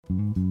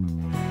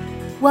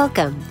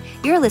Welcome.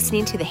 You're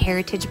listening to the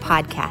Heritage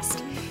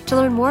Podcast. To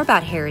learn more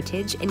about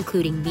Heritage,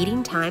 including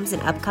meeting times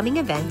and upcoming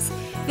events,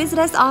 visit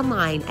us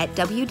online at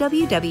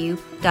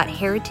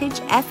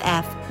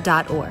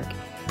www.heritageff.org.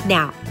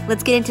 Now,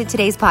 let's get into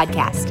today's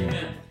podcast.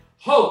 Amen.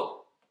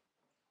 Hope.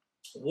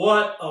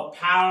 What a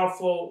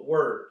powerful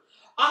word.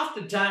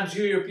 Oftentimes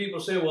you hear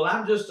people say, well,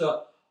 I'm just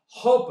a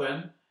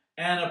hoping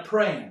and a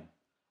praying.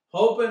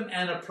 Hoping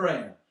and a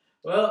praying.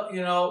 Well,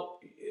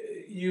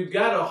 you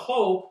got to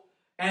hope,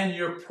 and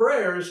your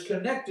prayer is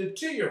connected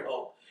to your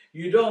hope.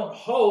 You don't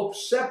hope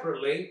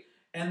separately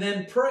and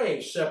then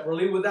pray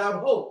separately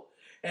without hope.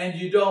 And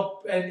you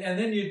don't, and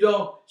then you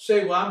don't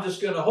say, well, I'm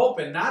just going to hope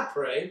and not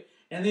pray.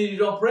 And then you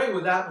don't pray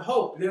without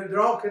hope.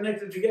 They're all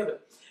connected together.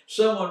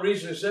 Someone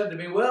recently said to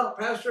me, well,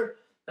 Pastor,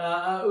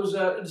 it was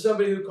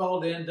somebody who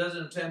called in,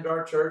 doesn't attend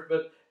our church,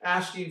 but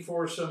asking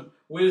for some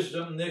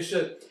wisdom. And they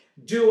said,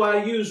 do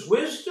I use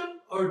wisdom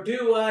or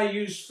do I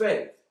use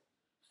faith?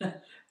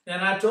 And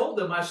I told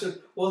them, I said,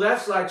 well,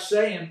 that's like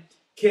saying,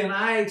 can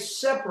I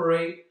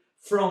separate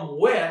from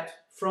wet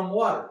from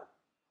water?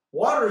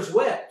 Water's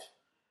wet.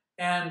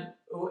 And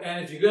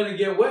if you're going to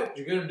get wet,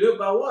 you're going to do it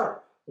by water.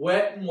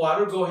 Wet and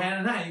water go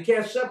hand in hand. You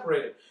can't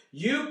separate it.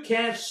 You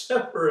can't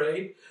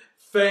separate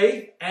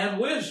faith and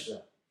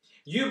wisdom.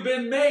 You've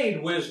been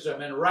made wisdom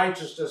and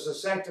righteousness and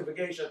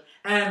sanctification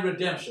and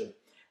redemption.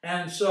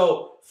 And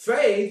so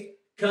faith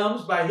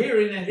comes by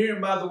hearing and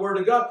hearing by the word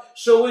of God.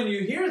 So when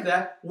you hear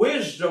that,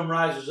 wisdom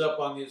rises up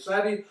on the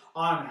inside of you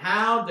on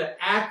how to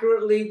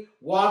accurately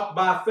walk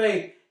by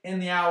faith in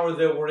the hour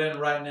that we're in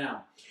right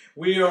now.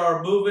 We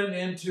are moving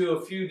into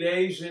a few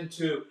days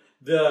into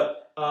the,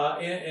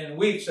 in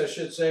weeks, I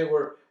should say,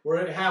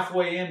 we're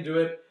halfway into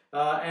it,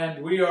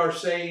 and we are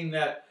saying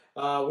that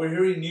we're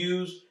hearing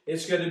news.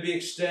 It's going to be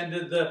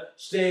extended, the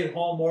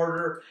stay-at-home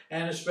order,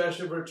 and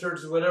especially for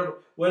churches,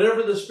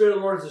 whatever the Spirit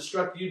of the Lord has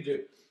instructed you to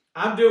do.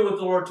 I'm doing what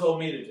the Lord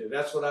told me to do.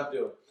 That's what I'm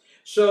doing.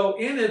 So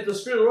in it, the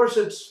Spirit of the Lord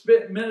said,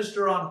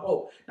 minister on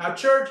hope. Now,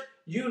 church,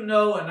 you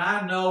know and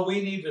I know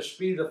we need to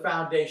be the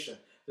foundation,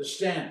 the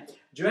stand.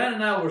 Joanne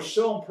and I were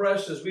so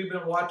impressed as we've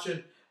been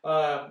watching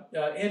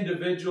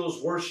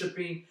individuals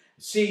worshiping,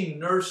 seeing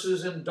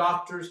nurses and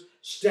doctors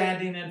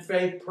standing in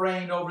faith,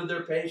 praying over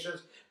their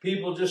patients,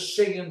 people just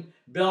singing,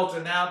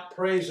 belting out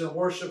praise and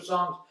worship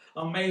songs,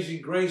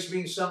 Amazing Grace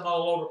being sung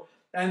all over.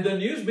 And the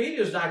news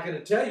media is not going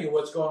to tell you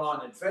what's going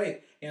on in faith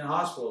in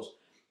hospitals.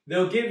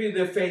 They'll give you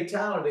the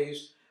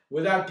fatalities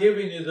without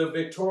giving you the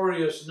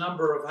victorious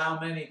number of how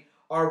many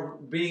are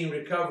being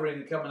recovering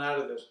and coming out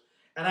of this.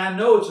 And I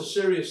know it's a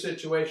serious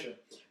situation,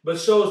 but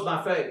so is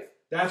my faith.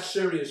 That's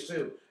serious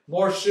too.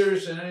 More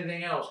serious than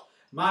anything else.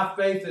 My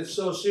faith is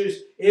so serious,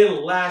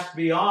 it'll last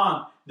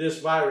beyond this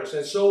virus,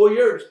 and so will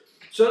yours.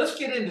 So let's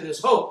get into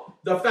this. Hope,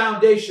 the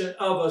foundation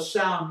of a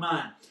sound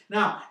mind.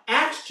 Now,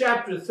 Acts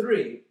chapter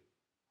 3,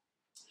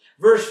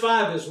 verse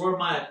 5 is where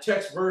my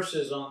text verse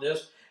is on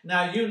this.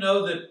 Now, you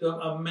know that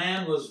a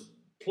man was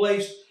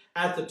placed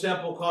at the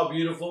temple called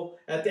Beautiful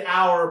at the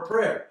hour of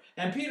prayer.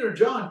 And Peter and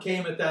John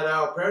came at that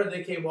hour of prayer.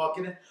 They came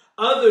walking in.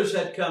 Others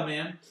had come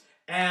in,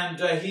 and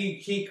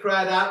he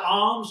cried out,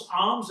 alms,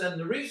 alms. And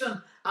the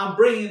reason I'm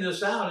bringing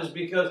this out is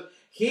because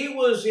he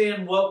was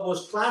in what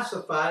was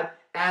classified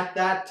at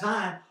that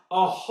time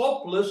a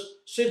hopeless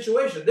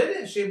situation. It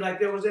didn't seem like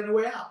there was any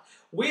way out.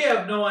 We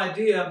have no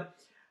idea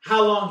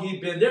how long he'd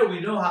been there. We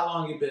know how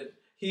long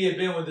he had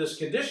been with this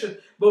condition,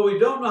 but we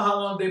don't know how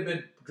long they've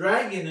been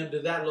dragging him to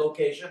that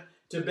location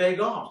to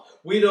beg alms.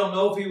 We don't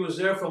know if he was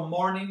there from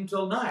morning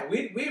till night.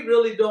 We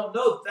really don't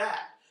know that.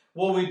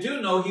 Well, we do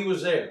know he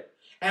was there.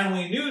 And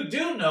we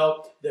do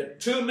know that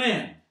two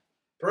men,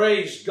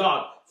 praise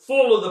God,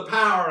 full of the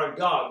power of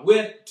God,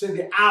 went to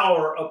the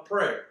hour of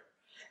prayer.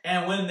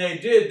 And when they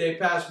did, they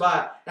passed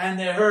by and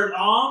they heard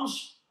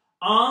alms,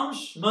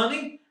 alms,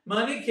 money,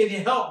 can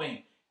you help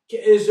me?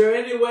 Is there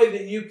any way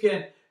that you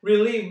can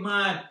relieve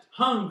my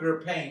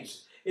hunger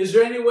pains? Is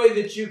there any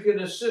way that you can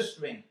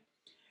assist me?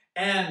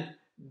 And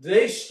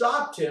they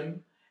stopped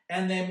him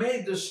and they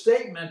made the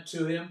statement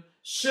to him,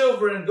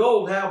 silver and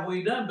gold have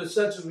we none, but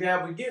such as we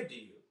have we give to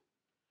you.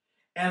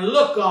 And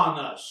look on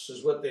us,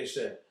 is what they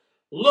said.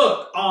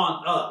 Look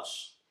on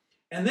us.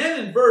 And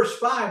then in verse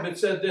 5 it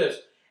said this,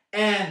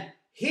 and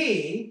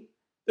he,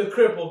 the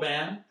crippled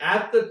man,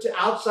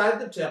 outside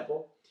the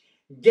temple,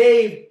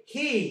 gave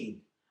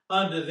heed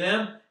unto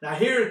them. Now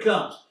here it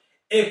comes.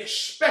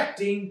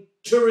 Expecting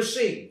to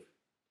receive.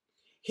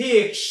 He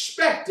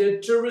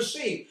expected to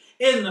receive.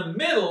 In the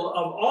middle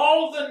of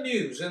all the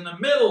news, in the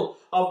middle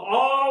of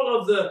all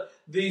of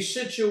the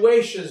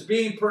situations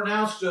being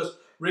pronounced to us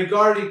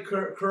regarding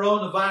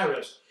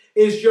coronavirus,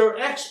 is your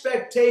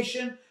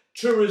expectation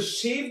to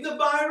receive the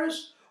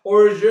virus,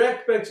 or is your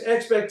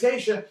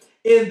expectation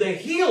in the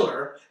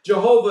healer,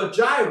 Jehovah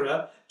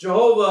Jireh,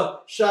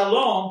 Jehovah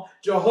Shalom,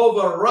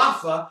 Jehovah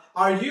Rapha?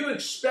 Are you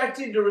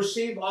expecting to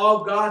receive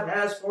all God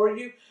has for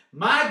you?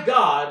 My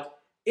God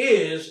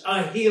is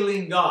a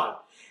healing God.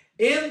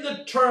 In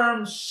the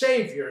term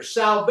Savior,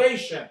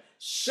 salvation,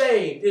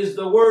 saved, is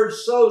the word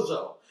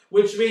sozo,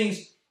 which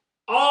means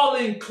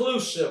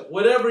all-inclusive,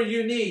 whatever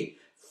you need.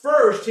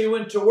 First, he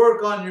went to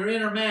work on your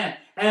inner man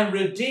and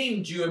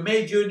redeemed you and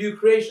made you a new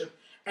creation.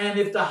 And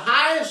if the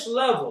highest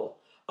level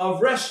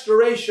of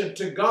restoration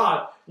to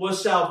God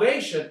was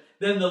salvation,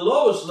 then the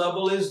lowest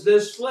level is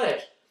this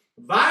flesh.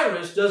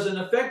 Virus doesn't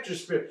affect your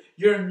spirit.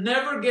 You're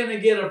never going to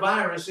get a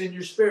virus in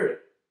your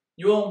spirit.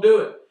 You won't do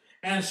it.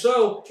 And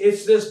so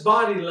it's this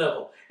body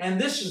level. And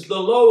this is the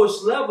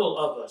lowest level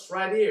of us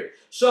right here.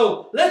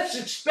 So let's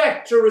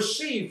expect to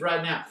receive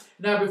right now.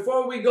 Now,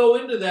 before we go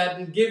into that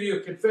and give you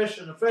a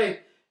confession of faith,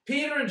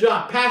 Peter and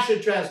John,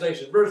 Passion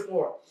Translation, verse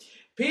 4.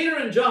 Peter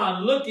and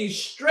John, looking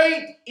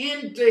straight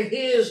into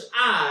his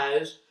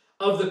eyes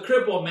of the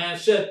crippled man,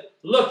 said,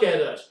 look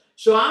at us.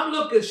 So I'm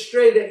looking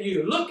straight at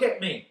you. Look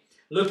at me.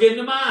 Look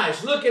into my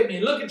eyes. Look at me.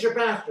 Look at your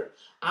pastor.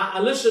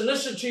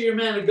 Listen to your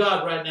man of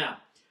God right now.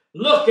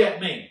 Look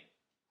at me.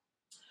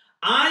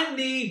 I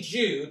need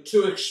you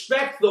to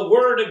expect the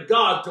word of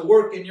God to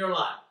work in your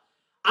life.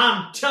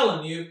 I'm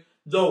telling you,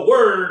 the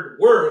word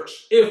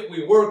works if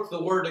we work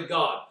the word of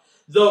God.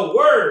 The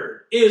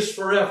word is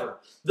forever.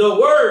 The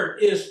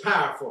word is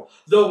powerful.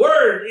 The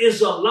word is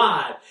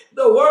alive.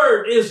 The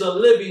word is a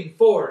living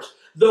force.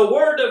 The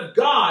word of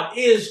God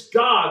is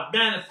God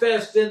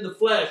manifest in the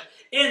flesh.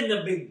 In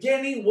the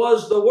beginning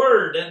was the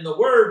Word, and the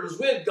Word was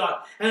with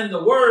God, and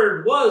the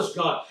Word was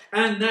God.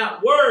 And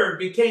that Word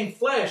became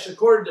flesh,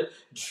 according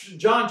to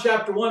John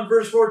chapter 1,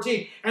 verse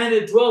 14, and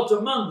it dwelt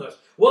among us.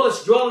 Well,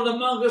 it's dwelling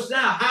among us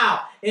now.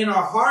 How? In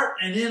our heart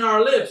and in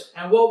our lips,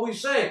 and what we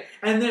say.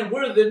 And then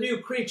we're the new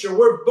creature.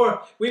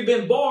 We've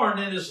been born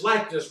in His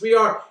likeness. We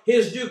are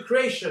His new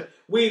creation.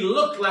 We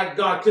look like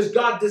God because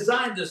God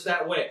designed us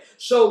that way.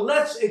 So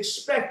let's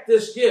expect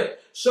this gift.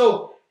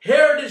 So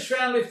Heritage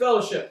Family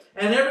Fellowship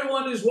and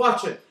everyone who's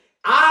watching,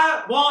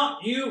 I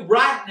want you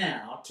right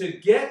now to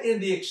get in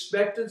the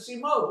expectancy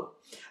mode.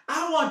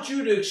 I want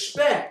you to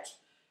expect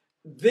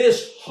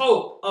this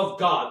hope of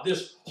God,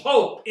 this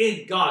hope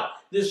in God,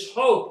 this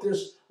hope,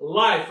 this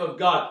life of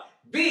God.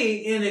 Be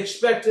in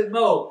expectant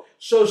mode.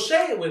 So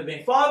say it with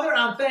me. Father,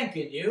 I'm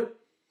thanking you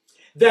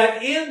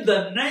that in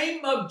the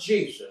name of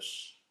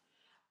Jesus,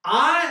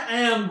 I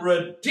am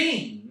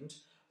redeemed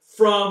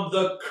from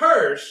the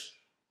curse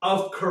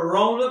of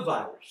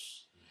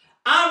coronavirus.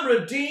 I'm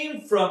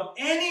redeemed from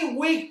any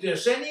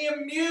weakness, any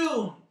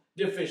immune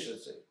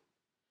deficiency.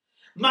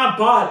 My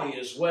body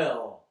is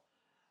well.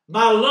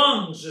 My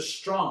lungs are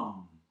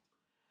strong.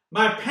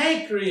 My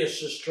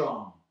pancreas is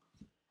strong.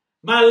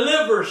 My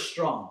liver is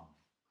strong.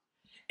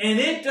 And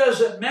it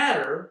doesn't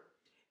matter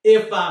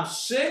if I'm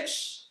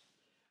 6,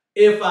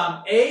 if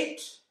I'm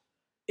 8,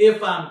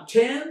 if I'm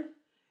 10,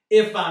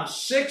 if I'm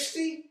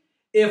 60,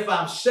 if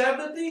I'm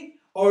 70,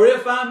 or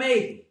if I'm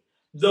 80.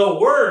 The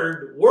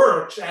word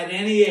works at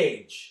any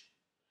age.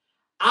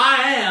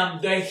 I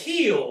am the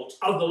healed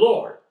of the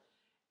Lord,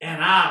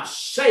 and I'm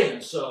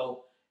saying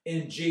so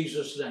in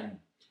Jesus' name.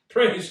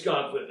 Praise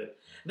God with it.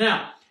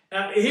 Now,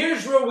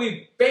 here's where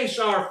we base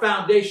our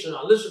foundation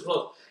on. Listen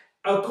close.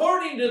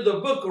 According to the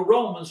book of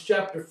Romans,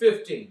 chapter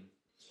 15,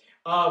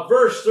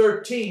 verse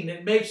 13,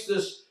 it makes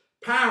this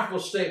powerful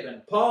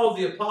statement. Paul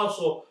the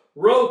apostle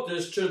wrote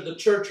this to the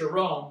church of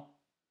Rome,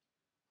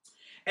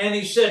 and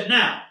he said,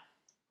 now,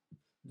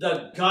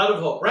 the God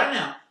of hope, right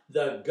now,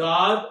 the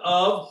God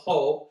of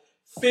hope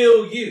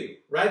fill you,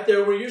 right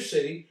there where you're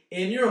sitting,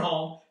 in your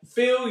home,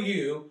 fill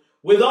you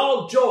with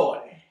all joy,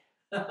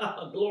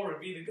 glory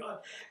be to God,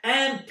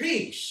 and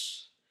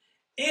peace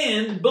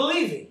in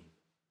believing.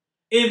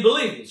 In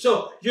believing.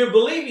 So your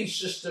believing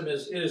system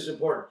is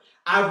important.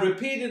 I've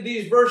repeated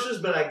these verses,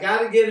 but I got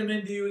to get them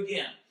into you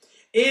again.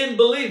 In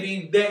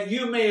believing that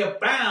you may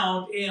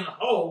abound in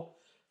hope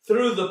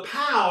through the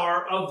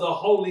power of the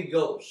Holy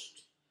Ghost.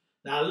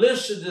 Now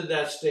listen to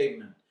that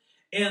statement.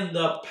 In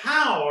the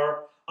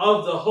power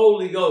of the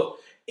Holy Ghost.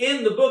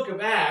 In the book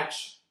of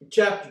Acts,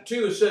 chapter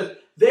 2, it says,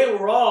 they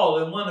were all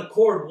in one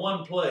accord,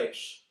 one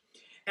place.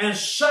 And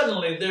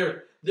suddenly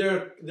there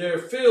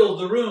filled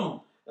the room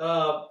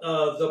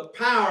the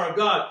power of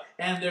God,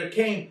 and there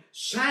came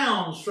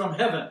sounds from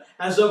heaven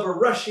as of a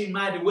rushing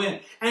mighty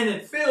wind, and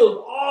it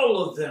filled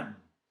all of them.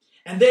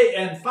 And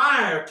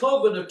fire,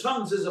 cloven of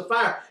tongues as a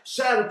fire,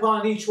 sat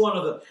upon each one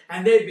of them.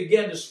 And they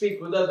began to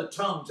speak with other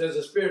tongues as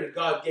the Spirit of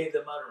God gave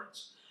them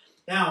utterance.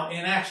 Now,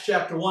 in Acts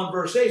chapter 1,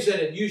 verse 8, it said,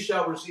 and you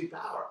shall receive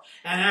power.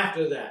 And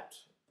after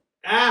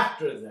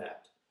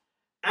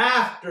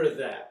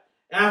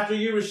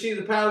you receive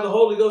the power of the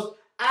Holy Ghost,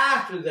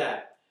 after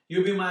that,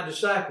 you'll be my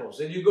disciples,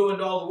 and you go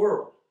into all the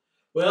world.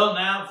 Well,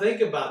 now,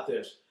 think about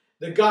this.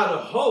 The God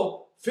of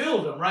hope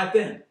filled them right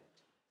then.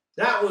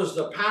 That was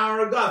the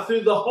power of God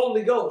through the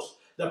Holy Ghost.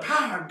 The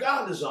power of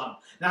God is on them.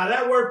 Now,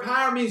 that word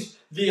power means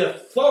the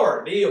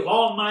authority of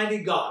Almighty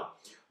God.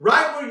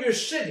 Right where you're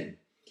sitting,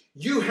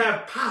 you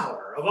have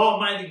power of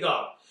Almighty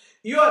God.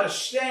 You ought to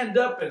stand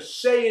up and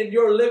say in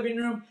your living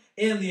room,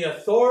 in the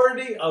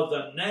authority of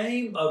the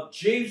name of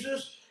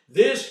Jesus,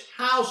 this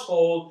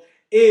household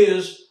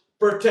is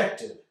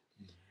protected.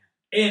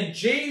 In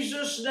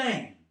Jesus'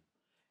 name,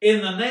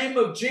 in the name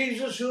of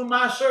Jesus whom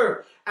I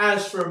serve,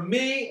 as for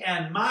me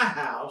and my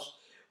house,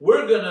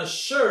 we're going to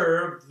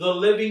serve the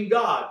living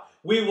God.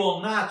 We will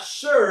not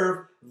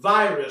serve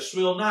virus.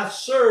 We will not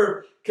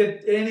serve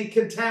any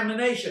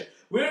contamination.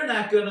 We're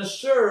not going to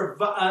serve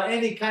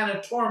any kind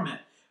of torment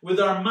with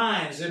our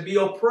minds and be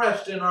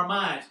oppressed in our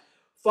minds.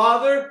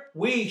 Father,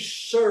 we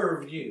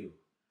serve you.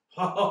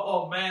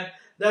 Oh, man,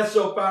 that's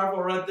so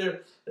powerful right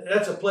there.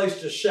 That's a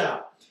place to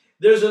shout.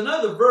 There's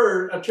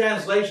another a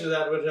translation of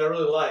that which I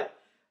really like.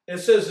 It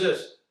says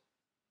this: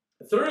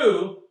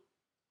 through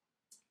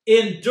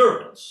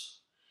endurance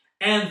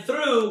and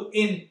through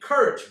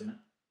encouragement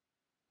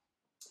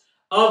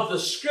of the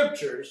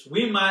scriptures,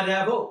 we might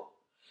have hope.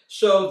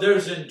 So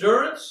there's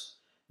endurance,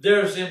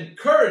 there's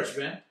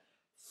encouragement,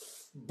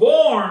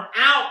 born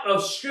out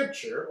of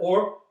scripture,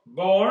 or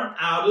born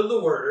out of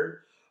the word,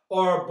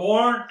 or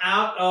born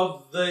out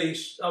of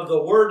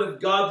the word of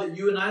God that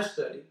you and I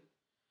study,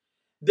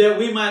 that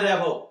we might have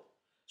hope.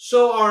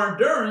 So our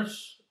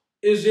endurance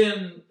is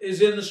in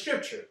the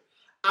scripture.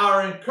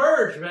 Our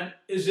encouragement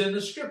is in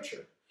the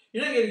scripture.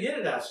 You're not going to get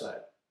it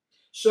outside.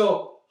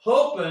 So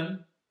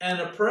hoping and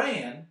a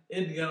praying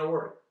isn't going to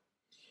work.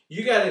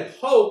 You got to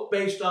hope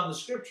based on the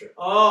scripture.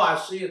 Oh, I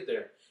see it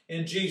there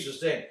in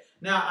Jesus' name.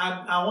 Now,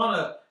 I want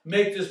to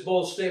make this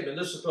bold statement.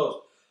 This is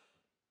close.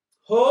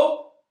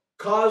 Hope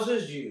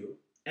causes you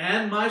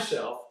and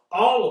myself,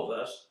 all of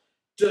us,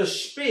 to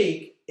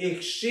speak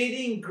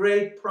exceeding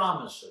great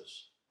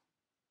promises.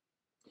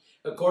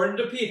 According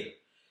to Peter,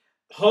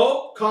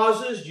 hope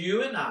causes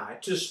you and I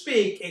to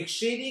speak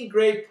exceeding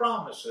great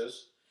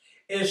promises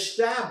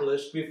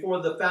established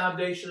before the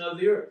foundation of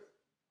the earth.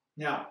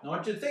 Now, I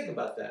want you to think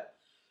about that.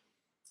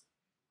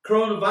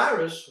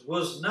 Coronavirus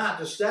was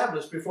not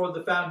established before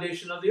the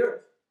foundation of the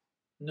earth.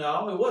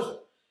 No, it wasn't.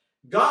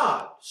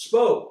 God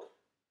spoke.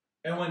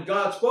 And when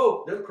God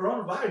spoke, the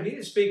coronavirus, he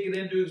didn't speak it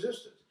into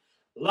existence.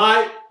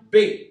 Light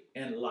be,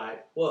 and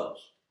light was.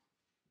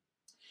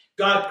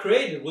 God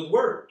created with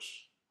words.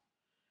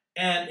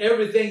 And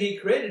everything he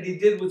created, he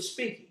did with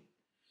speaking.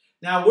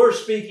 Now, we're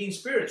speaking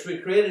spirits.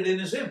 We're created in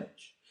his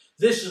image.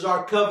 This is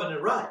our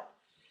covenant right.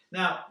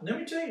 Now, let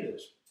me tell you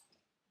this.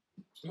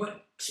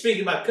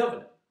 Speaking about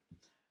covenant,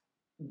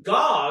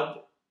 God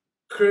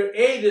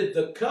created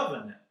the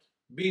covenant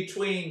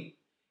between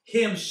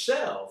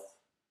himself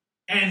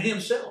and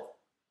himself.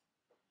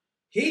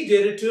 He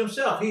did it to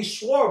himself. He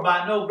swore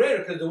by no greater,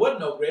 because there was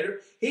no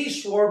greater. He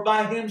swore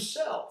by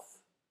himself.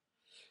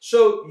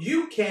 So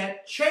you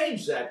can't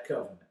change that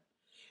covenant.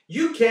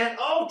 You can't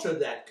alter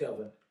that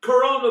covenant.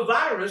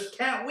 Coronavirus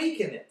can't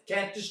weaken it,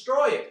 can't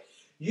destroy it.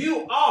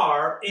 You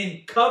are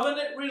in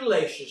covenant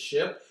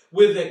relationship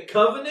with a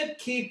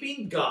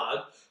covenant-keeping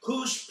God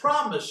whose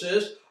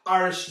promises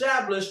are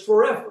established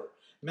forever.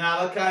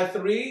 Malachi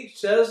 3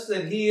 says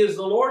that he is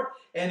the Lord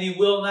and he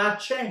will not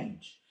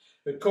change.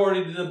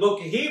 According to the book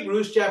of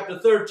Hebrews, chapter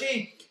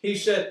 13, he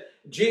said,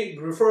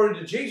 referring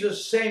to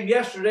Jesus, same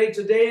yesterday,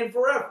 today, and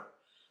forever.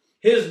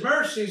 His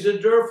mercies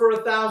endure for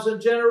 1,000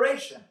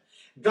 generations.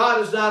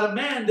 God is not a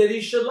man that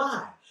he should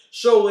lie.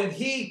 So when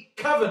he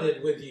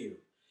covenanted with you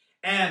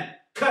and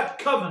cut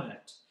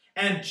covenant,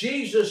 and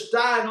Jesus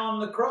died on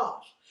the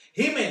cross,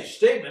 he made a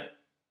statement.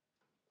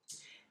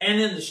 And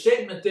in the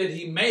statement that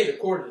he made,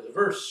 according to the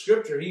verse of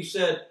scripture, he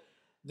said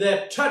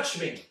that touch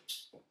me.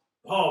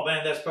 Oh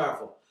man, that's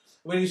powerful.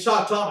 When he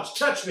saw Thomas,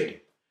 touch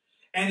me.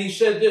 And he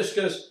said this,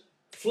 because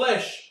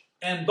flesh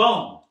and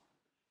bone.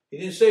 He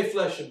didn't say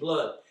flesh and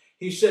blood.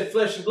 He said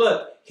flesh and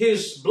blood.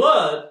 His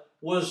blood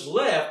was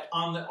left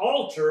on the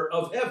altar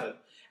of heaven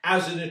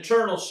as an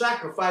eternal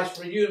sacrifice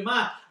for you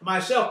and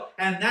myself.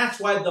 And that's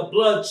why the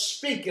blood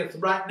speaketh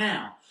right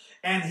now.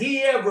 And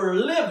he ever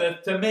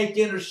liveth to make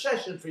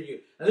intercession for you.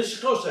 Now this is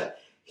close to that.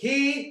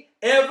 He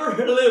ever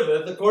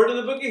liveth, according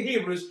to the book of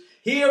Hebrews,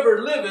 he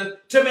ever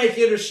liveth to make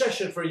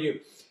intercession for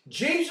you.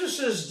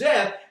 Jesus'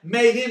 death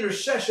made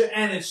intercession,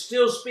 and it's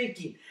still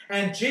speaking.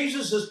 And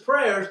Jesus'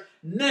 prayers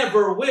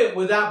never went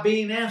without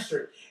being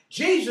answered.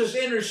 Jesus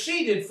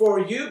interceded for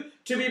you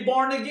to be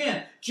born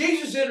again.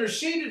 Jesus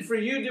interceded for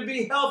you to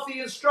be healthy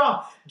and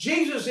strong.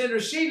 Jesus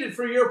interceded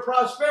for your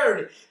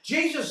prosperity.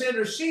 Jesus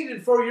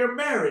interceded for your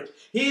marriage.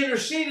 He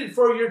interceded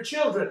for your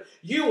children.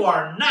 You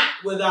are not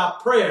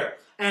without prayer.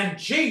 And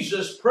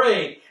Jesus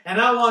prayed. And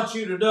I want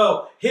you to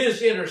know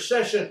his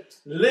intercession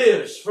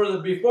lives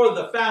before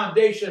the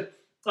foundation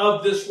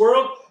of this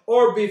world,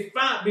 or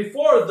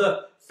before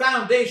the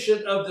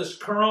foundation of this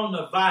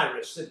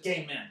coronavirus that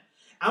came in.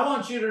 I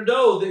want you to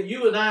know that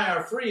you and I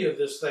are free of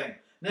this thing.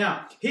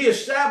 Now, he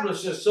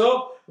establishes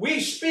so we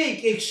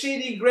speak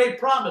exceeding great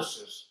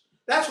promises.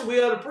 That's what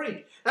we ought to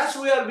preach. That's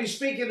what we ought to be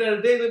speaking on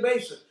a daily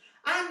basis.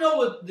 I know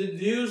what the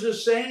news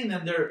is saying,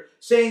 and they're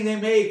saying they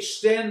may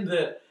extend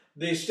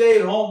the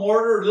stay-at-home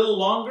order a little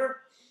longer.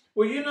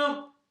 Well, you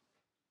know,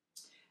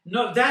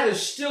 no, that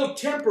is still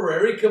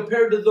temporary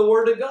compared to the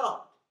Word of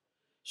God.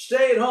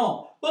 Stay at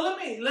home. Well,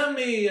 let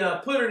me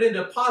put it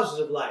into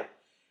positive light.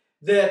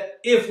 That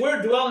if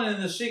we're dwelling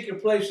in the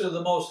secret place of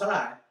the Most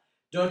High,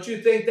 don't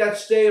you think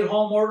that's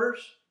stay-at-home orders?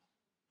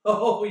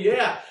 Oh,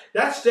 yeah.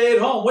 That's stay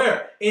at home.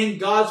 Where? In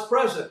God's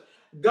presence.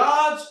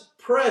 God's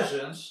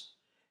presence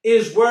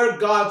is where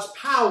God's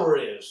power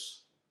is.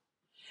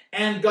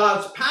 And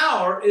God's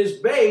power is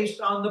based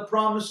on the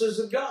promises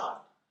of God.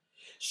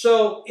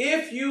 So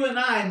if you and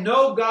I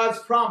know God's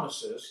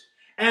promises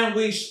and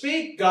we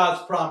speak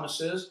God's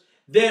promises,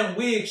 then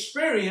we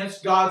experience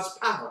God's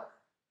power.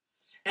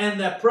 And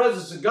the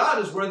presence of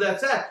God is where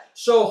that's at.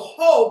 So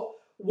hope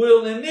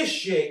will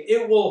initiate.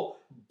 It will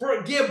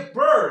give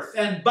birth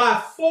and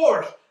by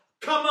force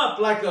come up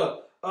like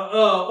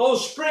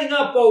spring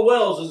up, O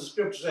wells, as the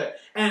scripture said,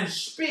 and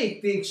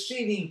speak the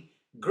exceeding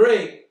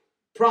great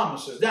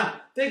promises. Now,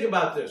 think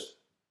about this.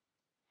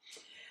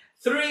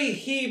 3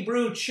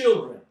 Hebrew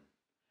children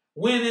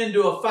went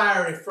into a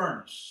fiery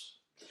furnace.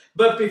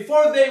 But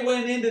before they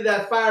went into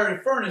that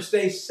fiery furnace,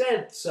 they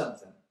said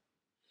something.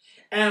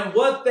 And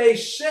what they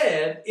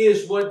said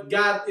is what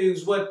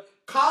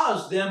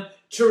caused them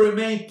to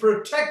remain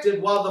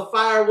protected while the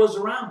fire was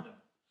around them.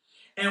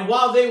 And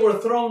while they were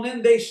thrown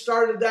in, they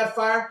started that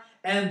fire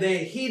and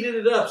they heated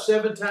it up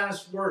 7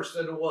 times worse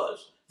than it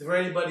was for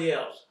anybody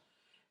else.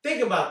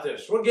 Think about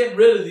this. We're getting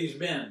rid of these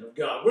men of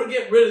God. We're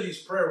getting rid of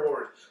these prayer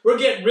warriors. We're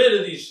getting rid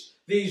of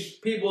these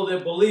people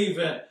that believe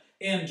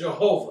in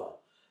Jehovah.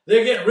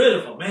 They're getting rid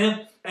of them,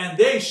 man. And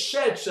they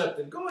said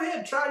something. Go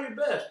ahead, try your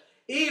best.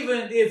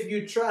 Even if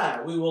you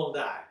try, we won't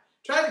die.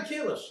 Try to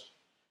kill us.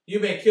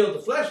 You may kill the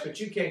flesh, but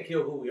you can't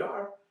kill who we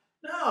are.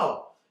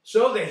 No.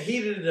 So they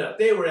heated it up.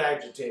 They were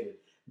agitated.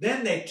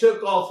 Then they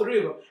took all 3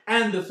 of them.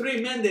 And the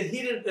 3 men that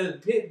heated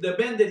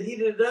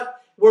it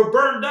up were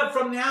burned up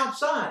from the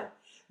outside.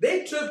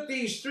 They took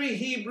these 3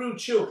 Hebrew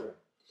children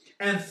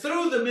and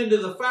threw them into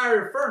the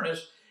fiery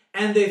furnace,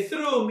 and they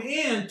threw them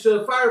into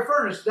the fiery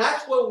furnace.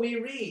 That's what we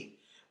read.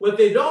 What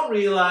they don't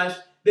realize,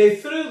 they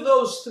threw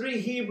those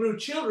 3 Hebrew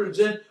children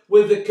in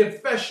with the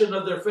confession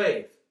of their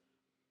faith.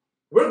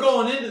 We're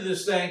going into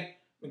this thing,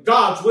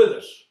 God's with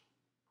us.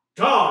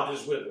 God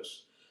is with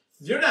us.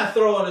 You're not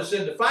throwing us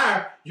into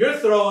fire. You're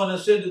throwing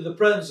us into the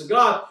presence of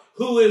God,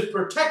 who is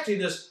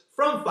protecting us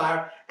from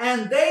fire.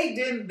 And they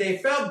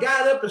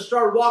got up and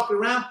started walking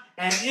around,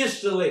 and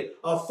instantly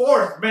a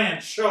 4th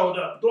man showed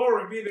up.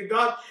 Glory be to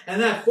God.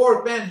 And that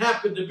 4th man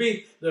happened to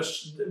be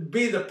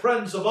the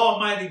presence of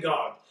Almighty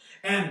God.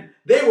 And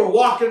they were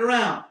walking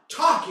around,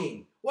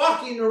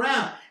 walking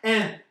around.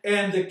 And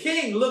the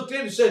king looked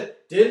in and said,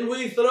 didn't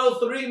we throw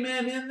 3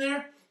 men in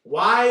there?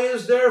 Why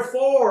is there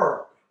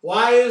 4?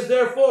 Why is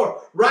there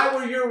 4? Right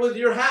where you're with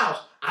your house.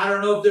 I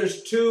don't know if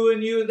there's 2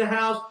 in you in the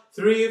house,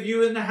 3 of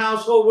you in the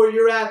household where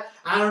you're at.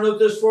 I don't know if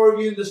there's 4 of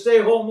you in the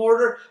stay-home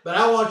order, but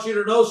I want you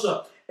to know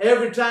something.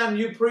 Every time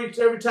you preach,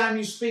 every time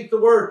you speak the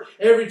word,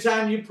 every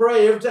time you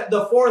pray, every time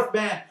the 4th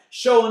man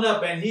showing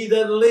up, and he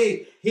doesn't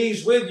leave.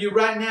 He's with you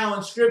right now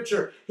in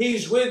Scripture.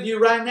 He's with you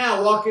right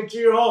now, walking to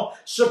your home,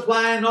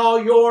 supplying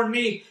all your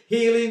need,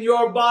 healing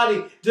your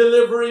body,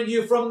 delivering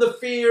you from the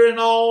fear and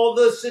all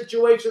the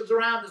situations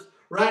around us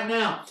right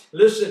now.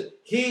 Listen,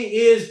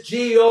 he is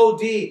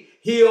G-O-D.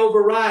 He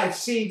overrides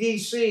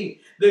CDC.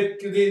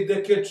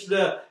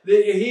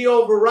 He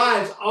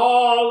overrides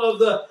all of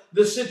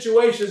the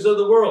situations of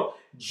the world.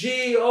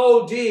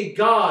 G-O-D,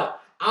 God.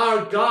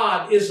 Our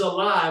God is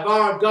alive.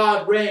 Our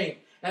God reigns.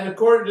 And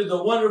according to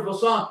the wonderful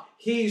song,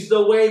 he's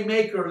the way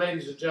maker,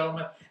 ladies and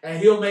gentlemen, and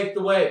he'll make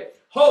the way.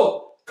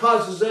 Hope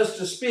causes us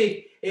to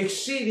speak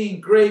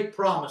exceeding great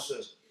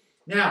promises.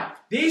 Now,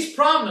 these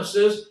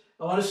promises,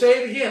 I want to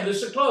say it again,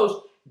 listen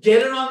close,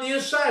 get it on the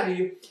inside of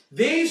you.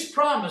 These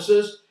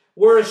promises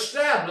were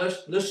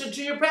established, listen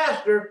to your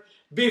pastor,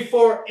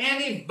 before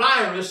any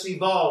virus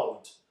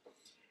evolved.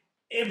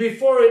 And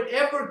before it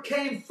ever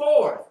came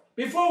forth.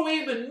 Before we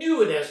even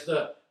knew it as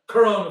the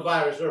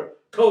coronavirus or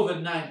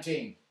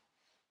COVID-19.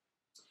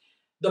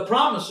 The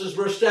promises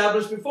were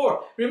established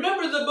before.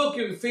 Remember the book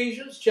of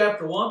Ephesians,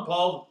 chapter 1,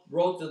 Paul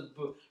wrote to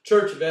the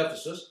church of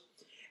Ephesus.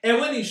 And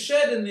when he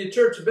said in the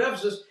church of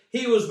Ephesus,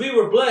 we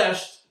were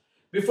blessed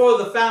before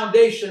the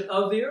foundation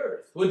of the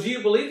earth. Well, do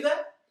you believe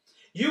that?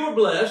 You were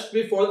blessed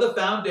before the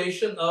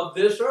foundation of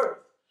this earth.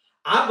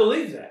 I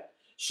believe that.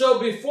 So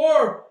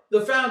before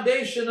the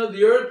foundation of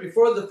the earth,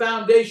 before the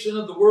foundation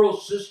of the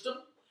world system,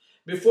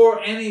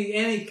 before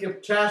any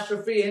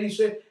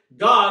catastrophe,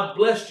 God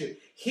blessed you.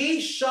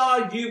 He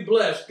saw you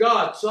blessed.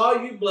 God saw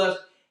you blessed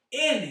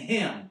in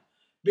him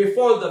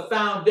before the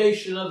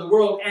foundation of the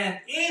world. And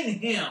in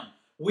him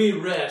we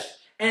rest.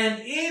 And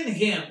in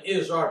him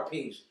is our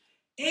peace.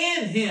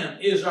 In him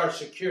is our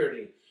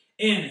security.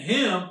 In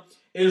him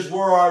is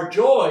where our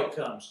joy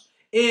comes.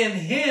 In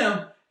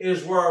him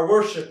is where our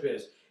worship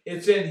is.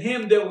 It's in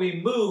him that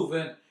we move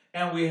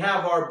and we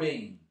have our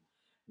being.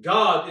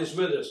 God is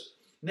with us.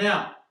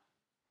 Now,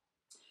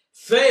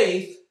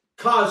 faith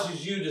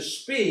causes you to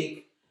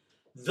speak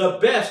the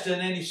best in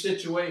any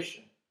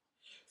situation.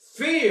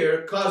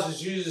 Fear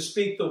causes you to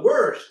speak the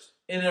worst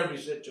in every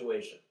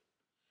situation.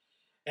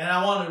 And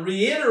I want to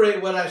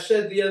reiterate what I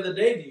said the other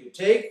day to you.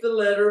 Take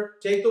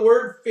the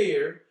word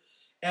fear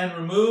and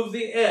remove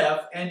the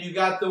F, and you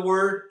got the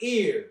word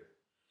ear.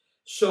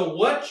 So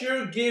what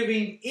you're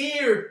giving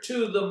ear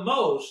to the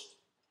most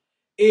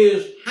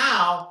is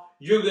how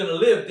you're going to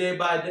live day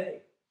by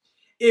day.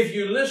 If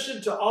you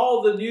listen to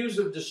all the news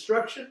of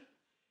destruction,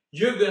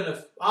 you're going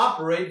to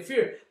operate in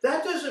fear.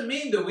 That doesn't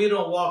mean that we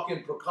don't walk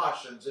in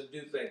precautions and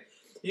do things.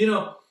 You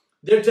know,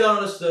 they're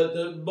telling us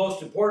the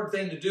most important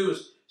thing to do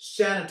is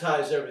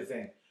sanitize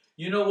everything.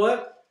 You know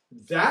what?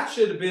 That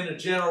should have been a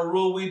general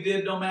rule we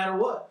did no matter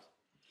what.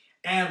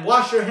 And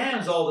wash your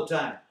hands all the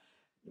time.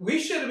 We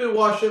should have been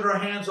washing our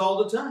hands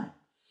all the time.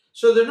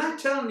 So they're not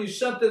telling you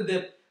something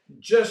that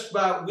just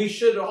about we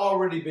should have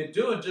already been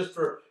doing just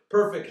for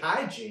perfect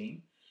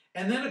hygiene.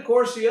 And then, of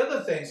course, the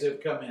other things that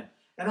have come in.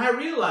 And I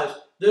realize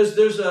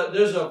there's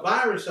a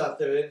virus out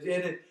there.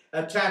 It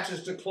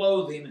attaches to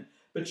clothing.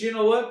 But you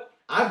know what?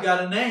 I've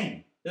got a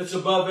name that's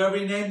above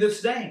every name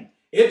that's named.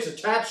 It's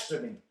attached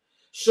to me.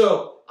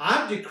 So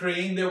I'm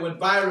decreeing that when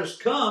virus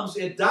comes,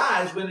 it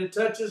dies when it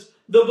touches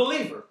the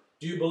believer.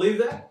 Do you believe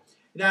that?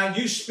 Now,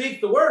 you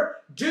speak the word.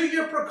 Do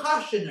your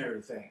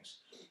precautionary things.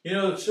 You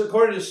know,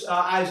 according to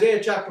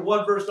Isaiah chapter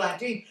 1, verse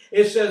 19,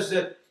 it says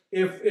that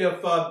if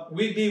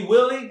we be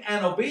willing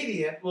and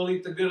obedient, we'll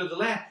eat the good of the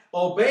land.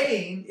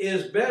 Obeying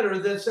is better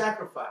than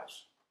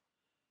sacrifice.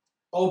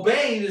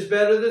 Obeying is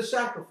better than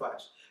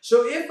sacrifice.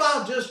 So if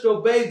I'll just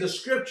obey the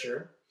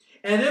scripture,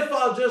 and if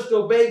I'll just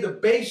obey the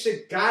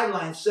basic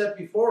guidelines set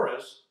before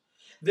us,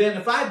 then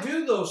if I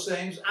do those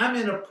things, I'm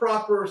in a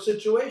proper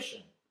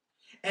situation.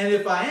 And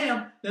if I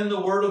am, then the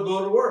word will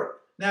go to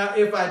work. Now,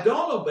 if I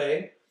don't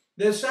obey,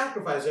 then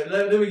sacrifice it.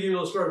 Let me give you a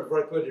little story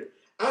before I quit here.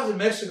 I was in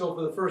Mexico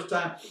for the first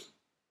time,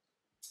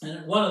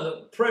 and one of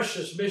the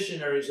precious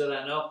missionaries that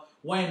I know,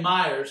 Wayne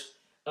Myers,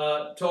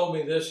 told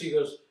me this. He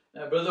goes,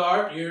 Brother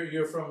Art,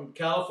 you're from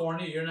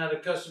California. You're not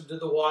accustomed to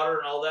the water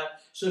and all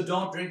that. So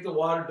don't drink the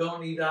water.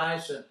 Don't eat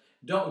ice. And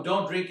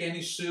don't drink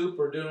any soup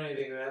or do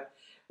anything like that.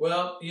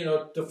 Well, you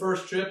know, the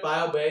first trip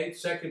I obeyed.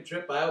 Second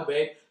trip I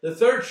obeyed. The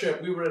third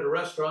trip we were at a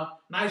restaurant,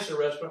 nicer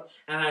restaurant,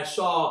 and I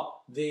saw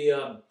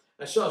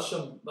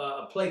some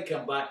plate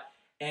come by,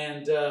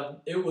 and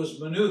it was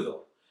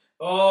menudo.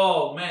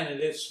 Oh man, and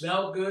it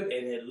smelled good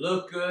and it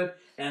looked good.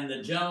 And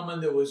the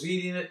gentleman that was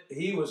eating it,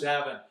 he was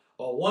having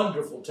a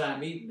wonderful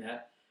time eating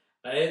that.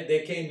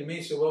 They came to me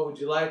and said, "What would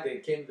you like?" They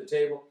came to the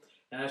table,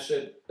 and I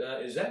said,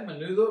 "Is that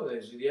menudo?" They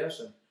said,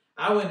 "Yes." And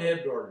I went ahead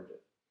and ordered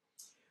it.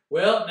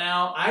 Well,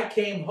 now I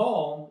came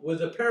home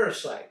with a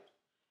parasite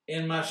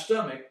in my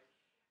stomach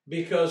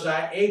because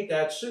I ate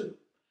that soup.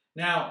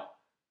 Now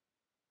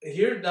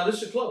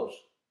listen close.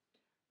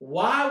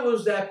 Why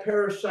was that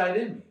parasite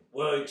in me?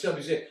 Well,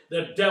 somebody said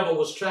the devil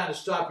was trying to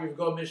stop you from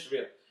going to mission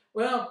field.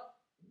 Well,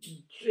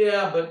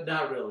 yeah, but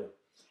not really.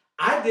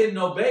 I didn't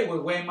obey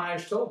what Wayne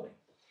Myers told me.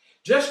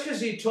 Just because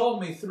he told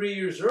me 3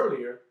 years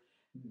earlier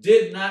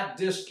did not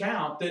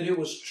discount that it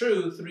was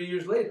true 3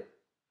 years later.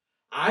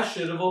 I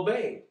should have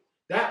obeyed.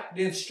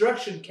 The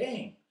instruction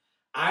came.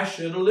 I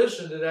should have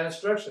listened to that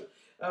instruction.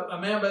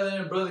 A man by the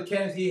name of Brother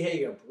Kenneth E.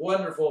 Hagin,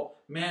 wonderful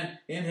man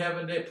in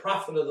heaven today,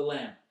 prophet of the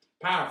land,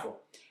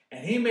 powerful.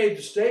 And he made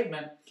the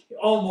statement,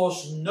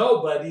 almost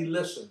nobody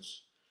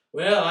listens.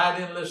 Well, I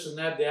didn't listen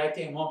that day. I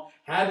came home,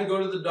 had to go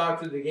to the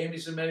doctor. They gave me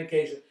some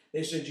medication.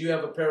 They said, you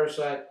have a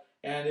parasite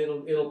and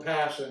it'll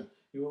pass and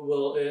you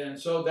will. And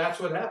so that's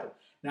what happened.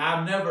 Now,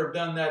 I've never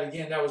done that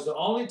again. That was the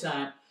only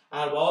time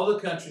out of all the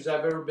countries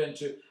I've ever been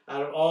to,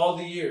 out of all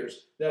the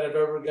years that I've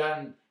ever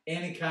gotten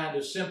any kind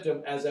of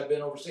symptom as I've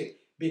been overseas.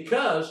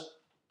 Because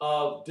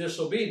of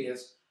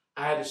disobedience,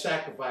 I had to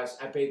sacrifice.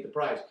 I paid the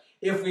price.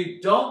 If we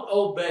don't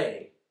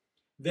obey,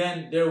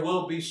 then there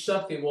will be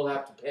something we'll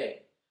have to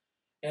pay.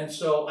 And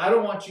so I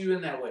don't want you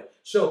in that way.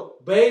 So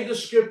obey the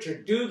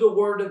scripture. Do the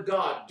word of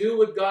God. Do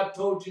what God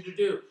told you to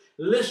do.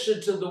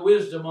 Listen to the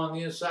wisdom on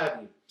the inside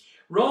of you.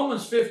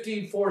 Romans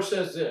 15:4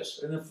 says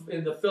this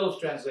in the Phillips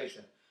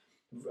translation.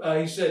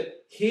 He said,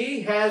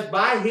 he has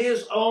by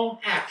his own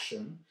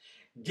action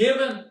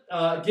given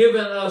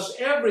us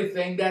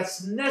everything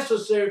that's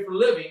necessary for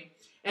living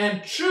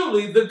and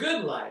truly the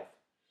good life,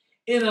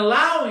 in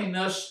allowing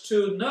us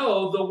to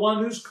know the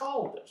one who's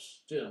called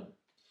us to him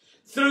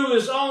through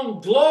his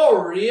own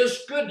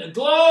glorious goodness.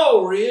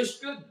 Glorious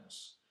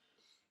goodness.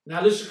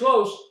 Now listen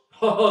close.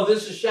 Oh,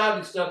 this is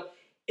shouting stuff.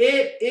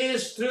 It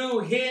is through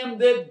him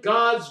that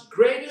God's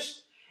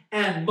greatest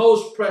and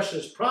most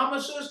precious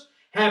promises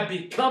have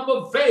become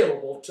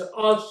available to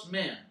us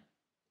men.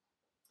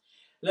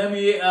 Let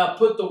me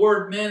put the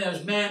word men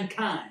as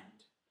mankind,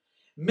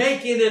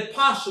 making it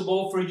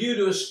possible for you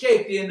to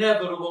escape the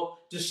inevitable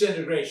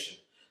disintegration.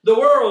 The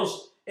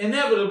world's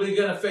inevitably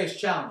going to face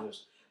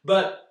challenges,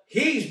 but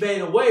he's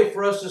made a way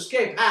for us to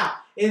escape. How?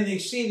 In the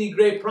exceeding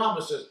great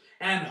promises.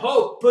 And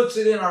hope puts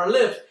it in our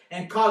lips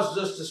and causes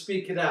us to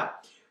speak it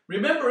out.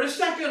 Remember, it's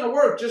not going to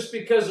work just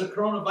because the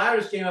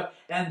coronavirus came up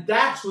and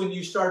that's when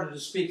you started to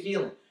speak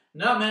healing.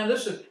 No, man,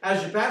 listen,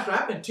 as your pastor,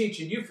 I've been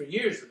teaching you for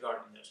years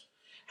regarding this.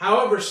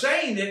 However,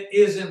 saying it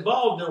is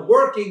involved in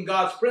working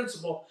God's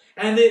principle,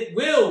 and it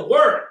will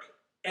work,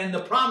 and the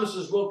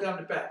promises will come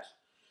to pass.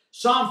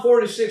 Psalm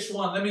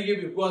 46:1, let me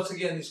give you once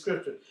again these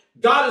scriptures.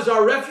 God is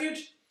our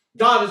refuge.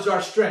 God is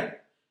our strength.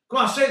 Come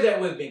on, say that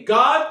with me.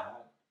 God,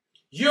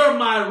 you're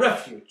my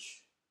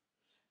refuge.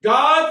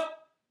 God,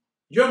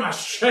 you're my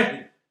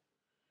strength.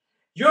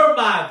 You're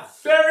my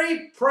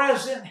very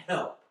present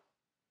help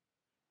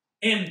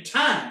in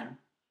time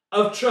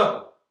of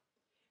trouble,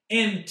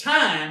 in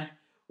time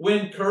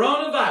when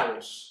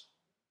coronavirus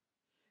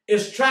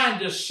is trying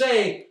to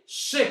say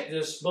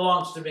sickness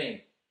belongs to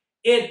me.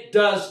 It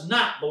does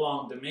not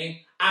belong to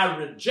me. I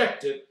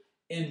reject it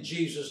in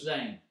Jesus'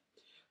 name.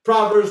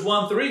 Proverbs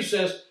 1:3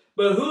 says,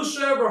 but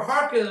whosoever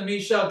hearkeneth to me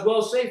shall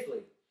dwell safely,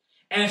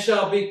 and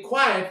shall be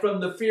quiet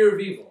from the fear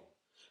of evil.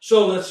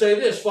 So let's say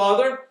this,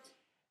 Father,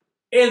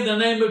 in the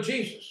name of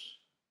Jesus,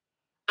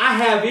 I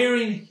have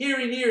hearing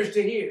ears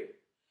to hear.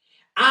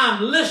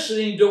 I'm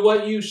listening to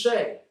what you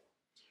say.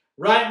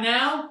 Right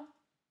now,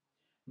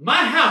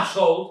 my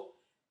household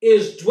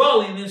is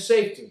dwelling in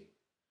safety,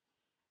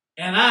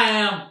 and I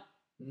am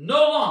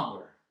no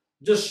longer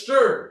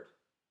disturbed,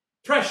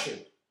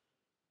 pressured.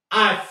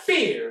 I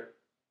fear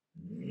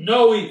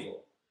no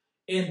evil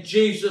in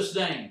Jesus'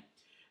 name.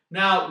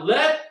 Now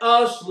let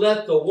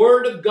the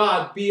Word of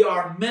God be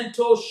our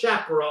mental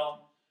chaperone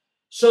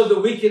so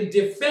that we can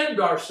defend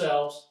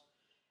ourselves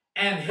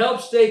and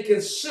help stay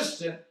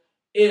consistent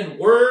in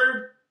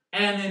word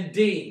and in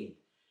deed.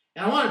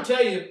 And I want to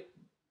tell you,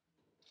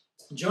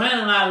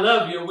 Joanna and I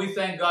love you. We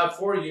thank God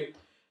for you.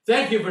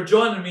 Thank you for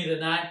joining me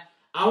tonight.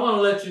 I want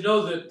to let you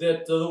know that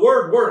the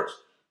Word works.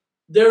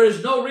 There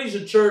is no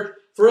reason, church,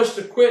 for us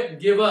to quit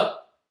and give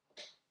up.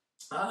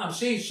 I'm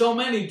seeing so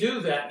many do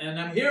that, and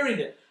I'm hearing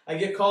it. I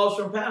get calls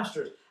from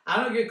pastors.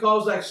 I don't get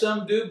calls like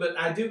some do, but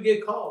I do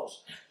get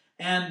calls.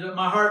 And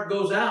my heart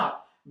goes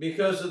out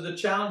because of the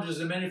challenges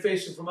that many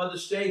facing from other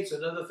states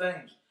and other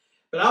things.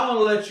 But I want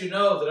to let you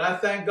know that I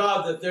thank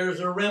God that there's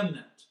a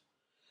remnant.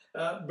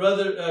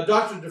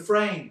 Dr.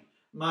 Dufresne,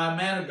 my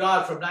man of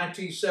God from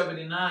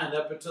 1979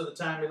 up until the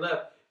time he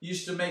left,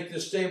 used to make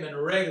this statement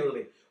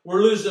regularly.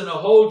 We're losing a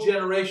whole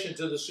generation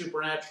to the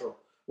supernatural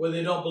where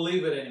they don't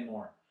believe it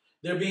anymore.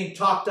 They're being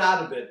talked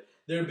out of it.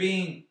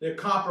 They're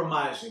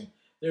compromising.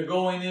 They're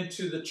going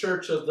into the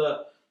church of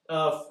the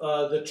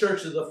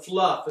church of the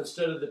fluff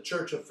instead of the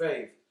church of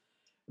faith.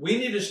 We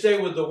need to stay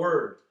with the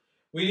Word.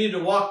 We need to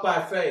walk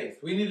by faith.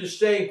 We need to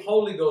stay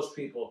Holy Ghost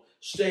people,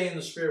 stay in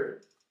the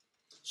Spirit.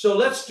 So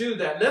let's do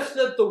that. Let's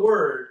let the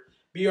Word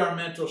be our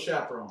mental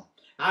chaperone.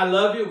 I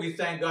love you. We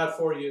thank God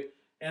for you.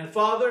 And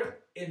Father,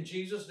 in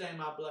Jesus' name,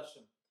 I bless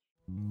him.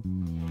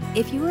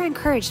 If you were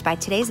encouraged by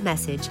today's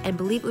message and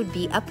believe it would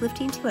be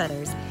uplifting to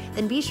others,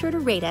 then be sure to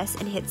rate us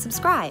and hit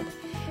subscribe.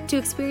 To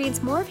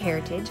experience more of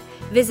Heritage,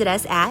 visit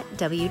us at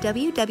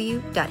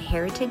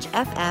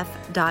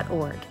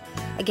www.heritageff.org.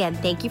 Again,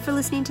 thank you for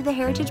listening to the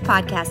Heritage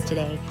Podcast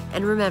today.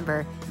 And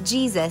remember,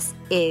 Jesus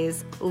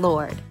is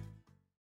Lord.